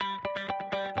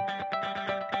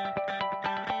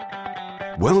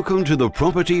Welcome to the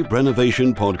Property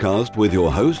Renovation Podcast with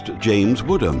your host, James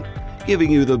Woodham, giving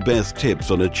you the best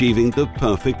tips on achieving the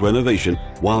perfect renovation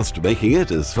whilst making it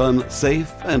as fun,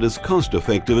 safe and as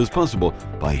cost-effective as possible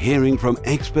by hearing from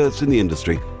experts in the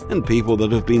industry and people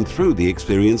that have been through the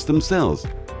experience themselves.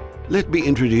 Let me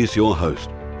introduce your host,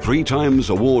 3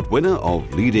 times award winner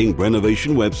of leading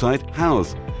renovation website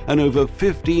Houzz, and over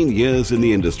 15 years in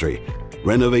the industry,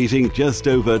 renovating just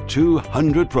over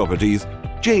 200 properties,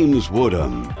 James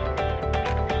Woodham.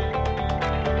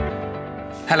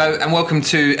 Hello and welcome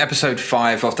to episode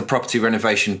 5 of the Property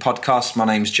Renovation Podcast. My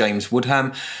name's James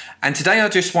Woodham, and today I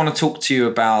just want to talk to you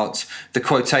about the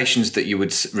quotations that you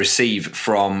would receive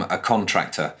from a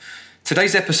contractor.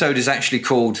 Today's episode is actually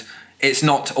called It's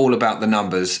Not All About the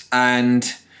Numbers,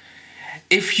 and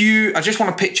I just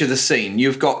want to picture the scene.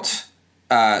 You've got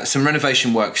some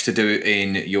renovation works to do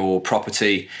in your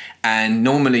property, and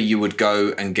normally you would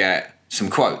go and get some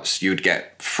quotes. You would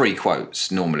get free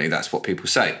quotes. Normally, that's what people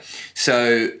say.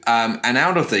 So, and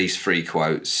out of these free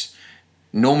quotes,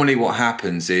 normally what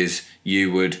happens is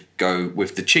you would go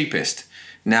with the cheapest.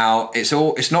 Now, it's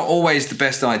not always the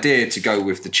best idea to go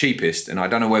with the cheapest, and I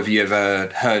don't know whether you ever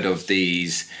heard of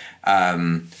these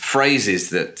phrases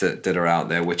that are out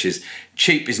there, which is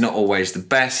cheap is not always the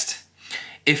best.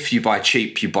 If you buy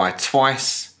cheap, you buy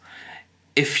twice.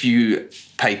 If you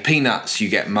pay peanuts, you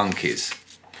get monkeys.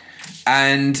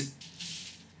 And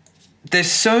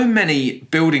there's so many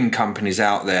building companies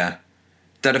out there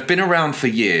that have been around for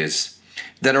years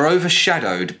that are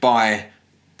overshadowed by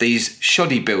these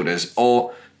shoddy builders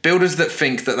or builders that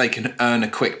think that they can earn a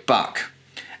quick buck.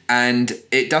 And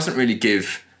it doesn't really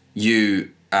give you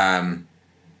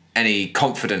any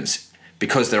confidence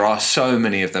because there are so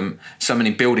many of them, so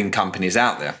many building companies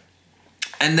out there.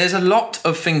 And there's a lot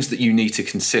of things that you need to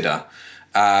consider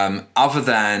other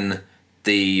than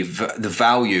the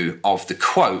value of the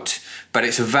quote, but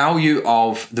it's a value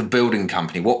of the building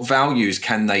company. What values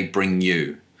can they bring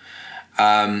you?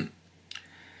 If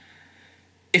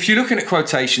you're looking at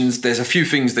quotations, there's a few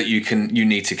things that you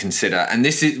need to consider, and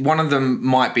this is one of them.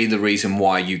 Might be the reason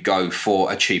why you go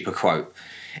for a cheaper quote.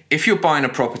 If you're buying a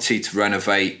property to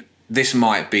renovate, this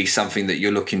might be something that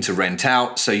you're looking to rent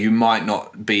out, so you might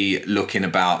not be looking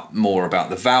more about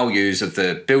the values of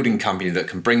the building company that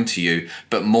can bring to you,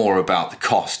 but more about the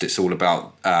cost. It's all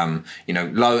about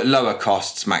lower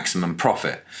costs, maximum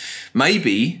profit.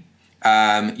 Maybe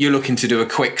you're looking to do a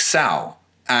quick sell,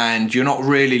 and you're not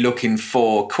really looking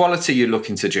for quality. You're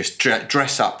looking to just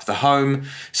dress up the home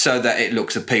so that it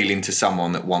looks appealing to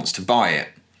someone that wants to buy it.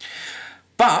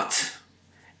 But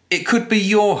it could be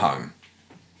your home.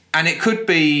 And it could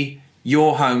be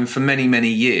your home for many, many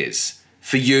years,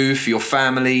 for you, for your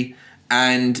family,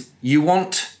 and you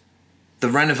want the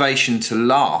renovation to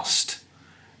last.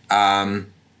 So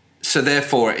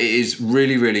therefore, it is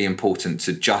really, really important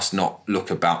to just not look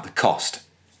about the cost.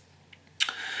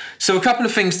 So a couple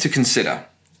of things to consider.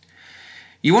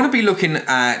 You want to be looking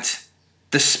at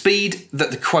the speed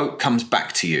that the quote comes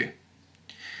back to you.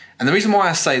 And the reason why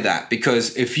I say that,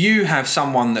 because if you have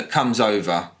someone that comes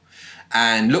over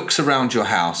and looks around your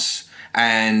house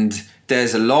and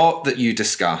there's a lot that you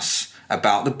discuss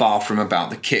about the bathroom, about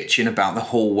the kitchen, about the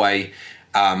hallway,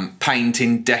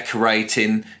 painting,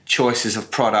 decorating, choices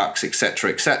of products, etc.,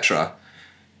 etc.,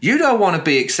 you don't want to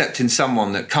be accepting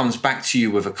someone that comes back to you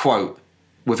with a quote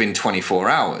within 24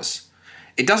 hours.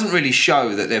 It doesn't really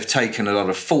show that they've taken a lot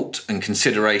of thought and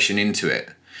consideration into it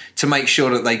to make sure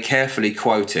that they carefully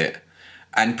quote it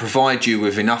and provide you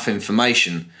with enough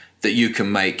information that you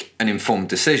can make an informed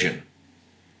decision.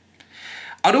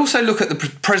 I'd also look at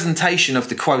the presentation of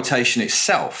the quotation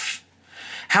itself.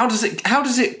 How does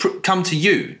it come to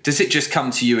you? Does it just come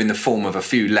to you in the form of a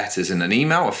few letters in an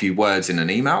email, a few words in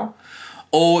an email?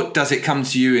 Or does it come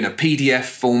to you in a PDF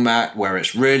format where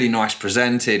it's really nice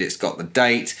presented, it's got the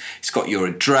date, it's got your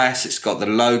address, it's got the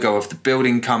logo of the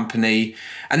building company,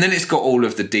 and then it's got all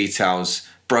of the details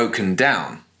broken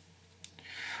down?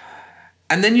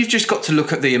 And then you've just got to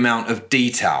look at the amount of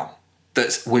detail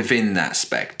that's within that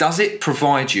spec. Does it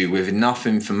provide you with enough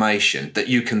information that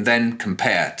you can then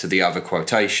compare to the other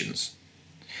quotations?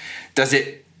 Does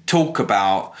it talk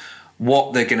about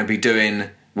what they're going to be doing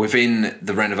within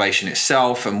the renovation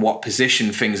itself and what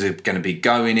position things are going to be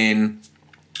going in?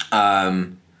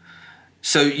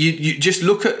 So you just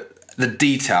look at the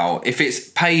detail. If it's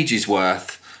pages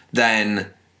worth, then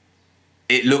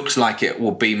it looks like it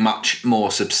will be much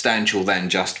more substantial than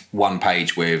just one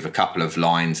page with a couple of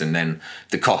lines and then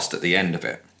the cost at the end of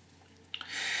it.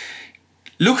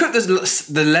 Look at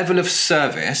the level of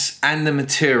service and the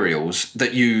materials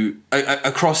that you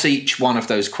across each one of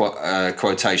those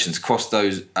quotations, across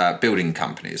those building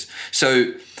companies.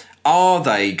 So are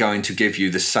they going to give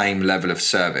you the same level of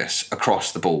service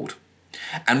across the board?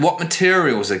 And what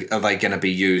materials are they going to be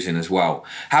using as well?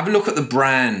 Have a look at the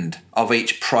brand of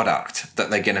each product that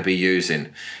they're going to be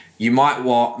using. You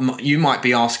might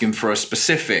be asking for a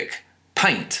specific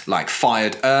paint like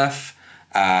Fired Earth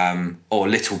or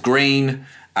Little Green,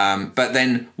 but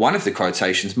then one of the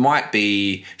quotations might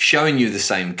be showing you the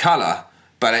same colour,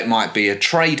 but it might be a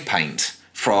trade paint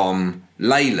from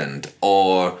Leyland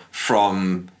or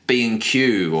from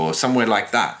B&Q or somewhere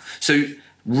like that. So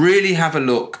really have a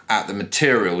look at the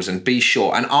materials and be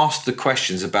sure and ask the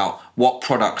questions about what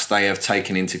products they have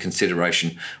taken into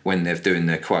consideration when they're doing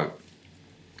their quote.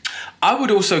 I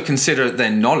would also consider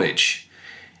their knowledge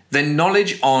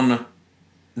on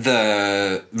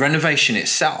the renovation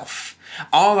itself.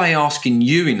 Are they asking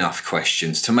you enough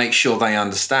questions to make sure they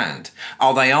understand?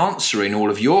 Are they answering all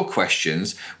of your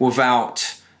questions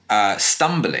without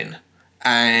stumbling?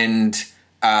 And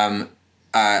are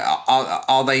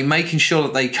they making sure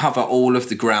that they cover all of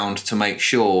the ground to make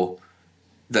sure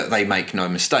that they make no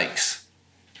mistakes?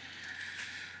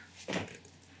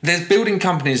 There's building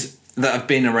companies that have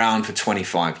been around for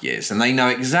 25 years and they know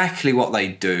exactly what they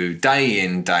do day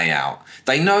in, day out.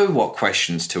 They know what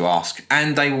questions to ask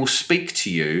and they will speak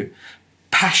to you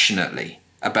passionately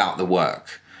about the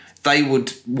work. They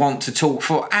would want to talk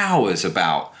for hours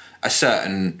about a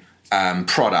certain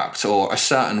product or a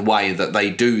certain way that they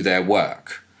do their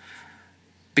work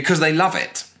because they love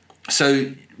it.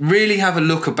 So really have a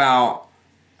look about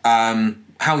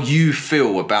how you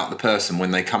feel about the person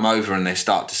when they come over and they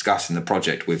start discussing the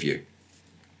project with you.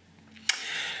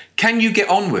 Can you get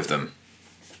on with them?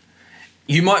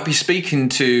 You might be speaking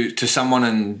to someone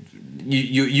and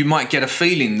you might get a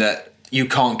feeling that you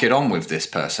can't get on with this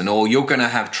person or you're going to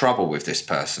have trouble with this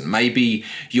person. Maybe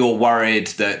you're worried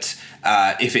that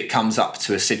if it comes up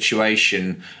to a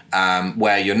situation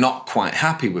where you're not quite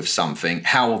happy with something,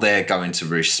 how they're going to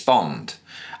respond.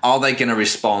 Are they going to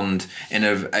respond in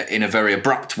a very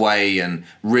abrupt way and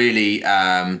really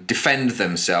defend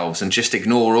themselves and just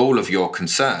ignore all of your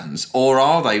concerns? Or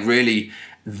are they really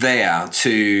there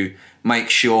to make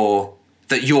sure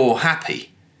that you're happy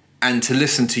and to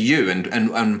listen to you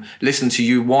and listen to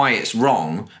you why it's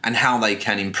wrong and how they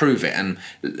can improve it and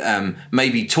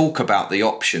maybe talk about the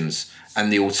options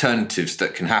and the alternatives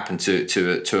that can happen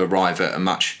to arrive at a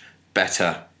much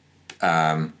better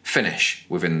finish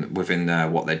within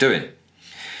what they're doing.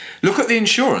 Look at the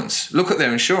insurance. Look at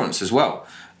their insurance as well.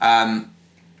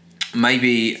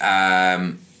 Maybe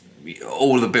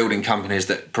all the building companies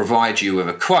that provide you with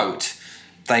a quote,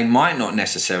 they might not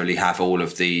necessarily have all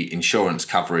of the insurance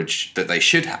coverage that they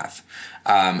should have,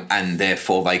 and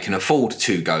therefore they can afford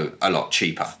to go a lot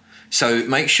cheaper. So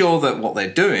make sure that what they're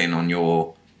doing on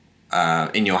your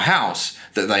in your house,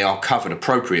 that they are covered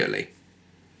appropriately.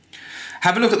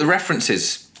 Have a look at the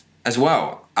references as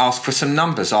well. Ask for some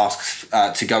numbers. Ask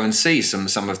to go and see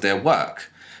some of their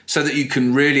work so that you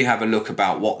can really have a look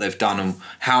about what they've done and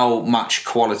how much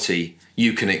quality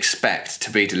you can expect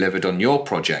to be delivered on your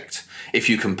project if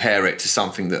you compare it to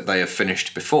something that they have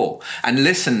finished before. And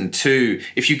listen to,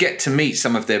 if you get to meet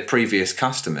some of their previous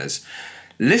customers,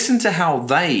 listen to how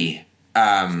they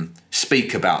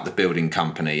speak about the building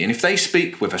company. And if they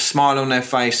speak with a smile on their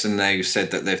face and they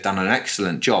said that they've done an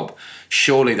excellent job,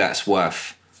 surely that's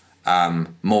worth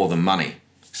more than money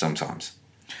sometimes.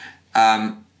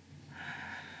 Ask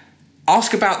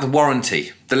about the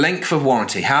warranty, the length of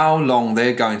warranty, how long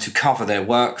they're going to cover their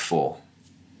work for.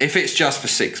 If it's just for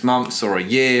 6 months or a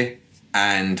year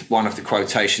and one of the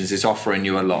quotations is offering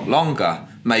you a lot longer,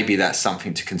 maybe that's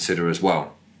something to consider as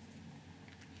well.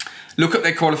 Look at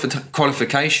their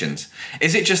qualifications.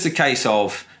 Is it just a case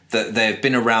of that they've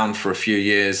been around for a few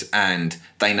years and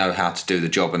they know how to do the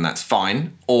job and that's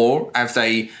fine? Or have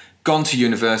they gone to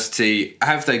university?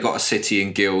 Have they got a city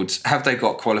and guilds? Have they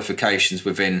got qualifications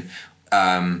within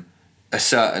a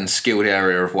certain skilled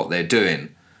area of what they're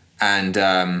doing?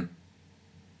 And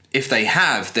if they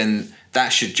have, then that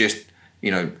should just,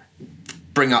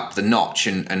 bring up the notch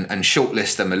and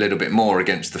shortlist them a little bit more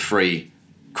against the free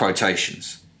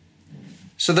quotations.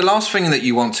 So the last thing that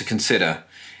you want to consider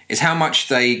is how much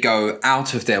they go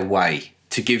out of their way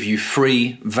to give you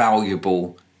free,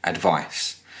 valuable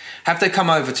advice. Have they come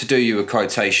over to do you a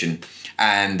quotation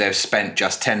and they've spent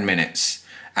just 10 minutes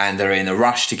and they're in a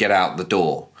rush to get out the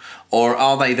door? Or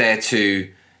are they there to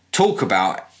talk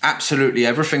about absolutely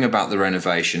everything about the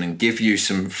renovation and give you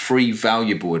some free,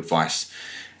 valuable advice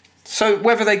So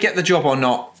whether they get the job or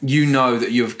not, you know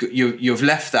that you've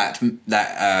left that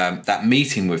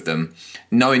meeting with them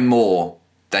knowing more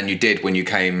than you did when you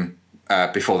came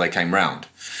before they came round.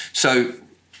 So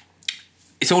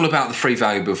it's all about the free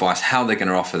valuable advice, how they're going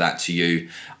to offer that to you.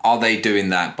 Are they doing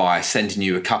that by sending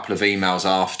you a couple of emails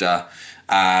after?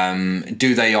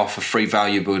 Do they offer free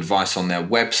valuable advice on their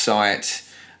website?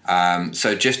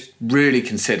 So just really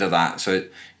consider that. So,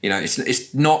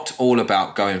 it's not all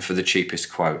about going for the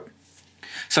cheapest quote.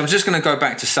 So I'm just going to go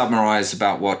back to summarize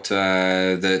about what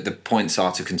the points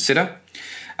are to consider.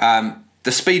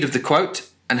 The speed of the quote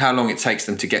and how long it takes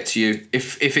them to get to you.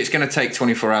 If it's going to take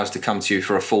 24 hours to come to you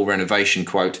for a full renovation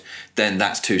quote, then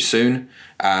that's too soon.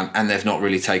 And they've not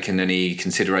really taken any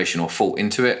consideration or thought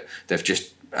into it. They've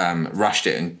just rushed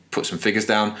it and put some figures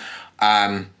down.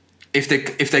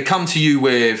 If they come to you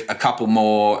with a couple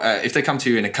more, if they come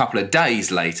to you in a couple of days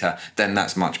later, then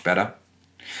that's much better.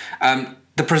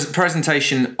 The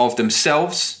presentation of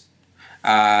themselves,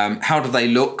 how do they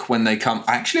look when they come?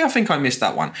 Actually, I think I missed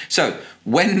that one. So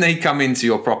when they come into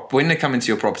your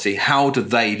property, how do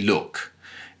they look?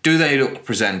 Do they look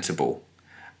presentable?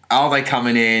 Are they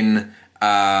coming in?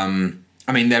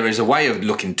 There is a way of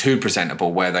looking too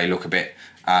presentable where they look a bit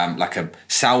like a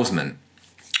salesman.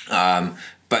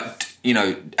 But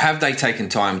have they taken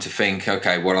time to think,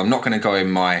 okay, well, I'm not going to go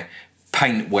in my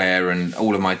paintwear and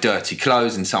all of my dirty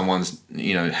clothes in someone's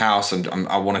house, and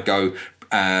I want to go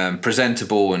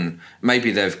presentable, and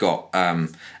maybe they've got a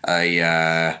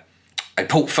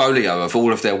portfolio of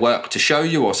all of their work to show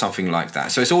you or something like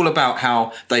that. So it's all about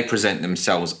how they present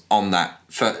themselves on that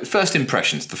first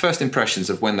impressions, the first impressions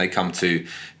of when they come to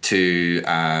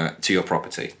your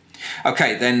property.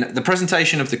 Okay, then the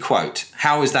presentation of the quote.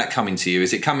 How is that coming to you?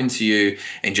 Is it coming to you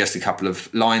in just a couple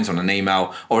of lines on an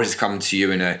email, or is it coming to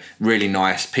you in a really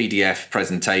nice PDF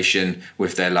presentation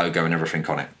with their logo and everything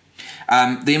on it?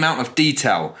 The amount of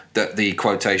detail that the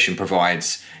quotation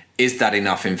provides, is that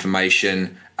enough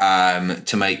information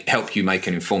to help you make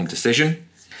an informed decision?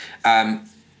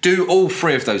 Do all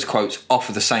three of those quotes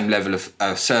offer the same level of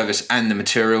service and the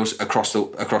materials across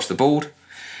the board?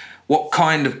 What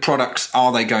kind of products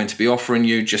are they going to be offering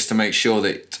you, just to make sure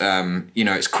that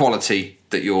it's quality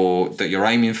that you're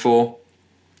aiming for?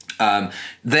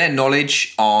 Their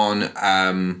knowledge on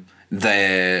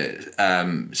their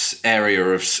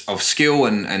area of skill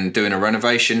and doing a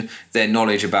renovation, their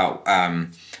knowledge about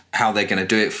how they're going to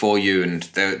do it for you, and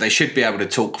they should be able to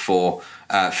talk for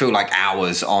feel like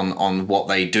hours on what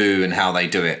they do and how they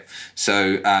do it.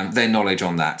 So their knowledge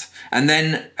on that, and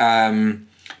then.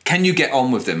 Can you get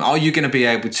on with them? Are you going to be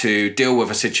able to deal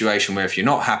with a situation where if you're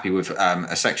not happy with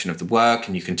a section of the work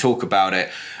and you can talk about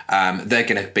it, they're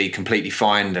going to be completely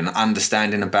fine and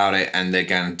understanding about it, and they're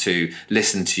going to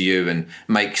listen to you and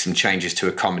make some changes to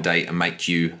accommodate and make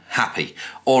you happy?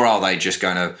 Or are they just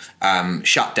going to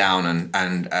shut down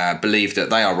and believe that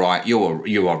they are right,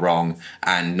 you are wrong,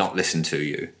 and not listen to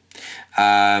you?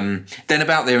 Then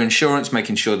about their insurance,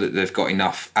 making sure that they've got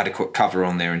enough adequate cover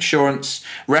on their insurance.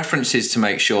 References, to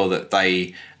make sure that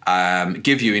they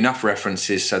give you enough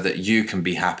references so that you can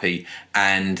be happy.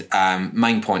 And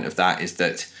main point of that is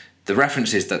that the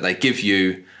references that they give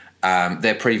you,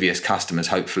 their previous customers,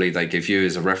 hopefully they give you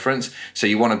as a reference. So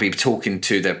you want to be talking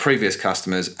to their previous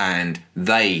customers, and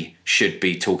they should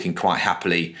be talking quite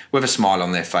happily with a smile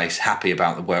on their face, happy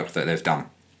about the work that they've done.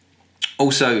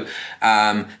 Also,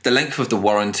 the length of the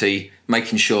warranty,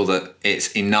 making sure that it's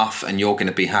enough and you're going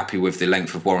to be happy with the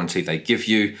length of warranty they give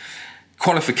you.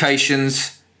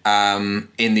 Qualifications in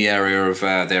the area of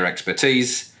their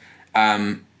expertise,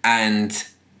 and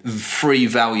free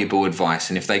valuable advice,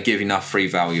 and if they give enough free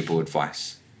valuable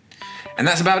advice. And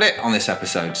that's about it on this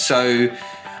episode. So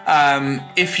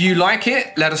if you like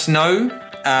it, let us know.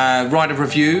 Write a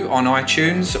review on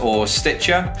iTunes or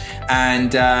Stitcher,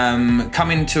 and come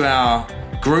into our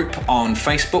group on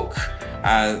Facebook.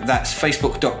 That's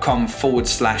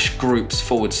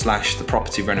facebook.com/groups/the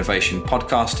Property Renovation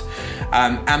Podcast.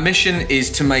 Our mission is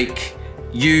to make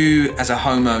you as a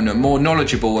homeowner more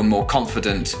knowledgeable and more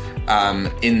confident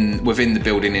within the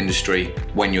building industry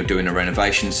when you're doing a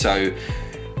renovation. So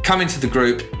come into the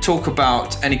group, talk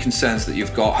about any concerns that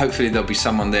you've got. Hopefully there'll be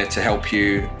someone there to help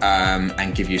you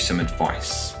and give you some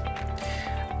advice.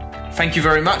 Thank you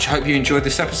very much. I hope you enjoyed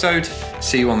this episode.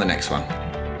 See you on the next one.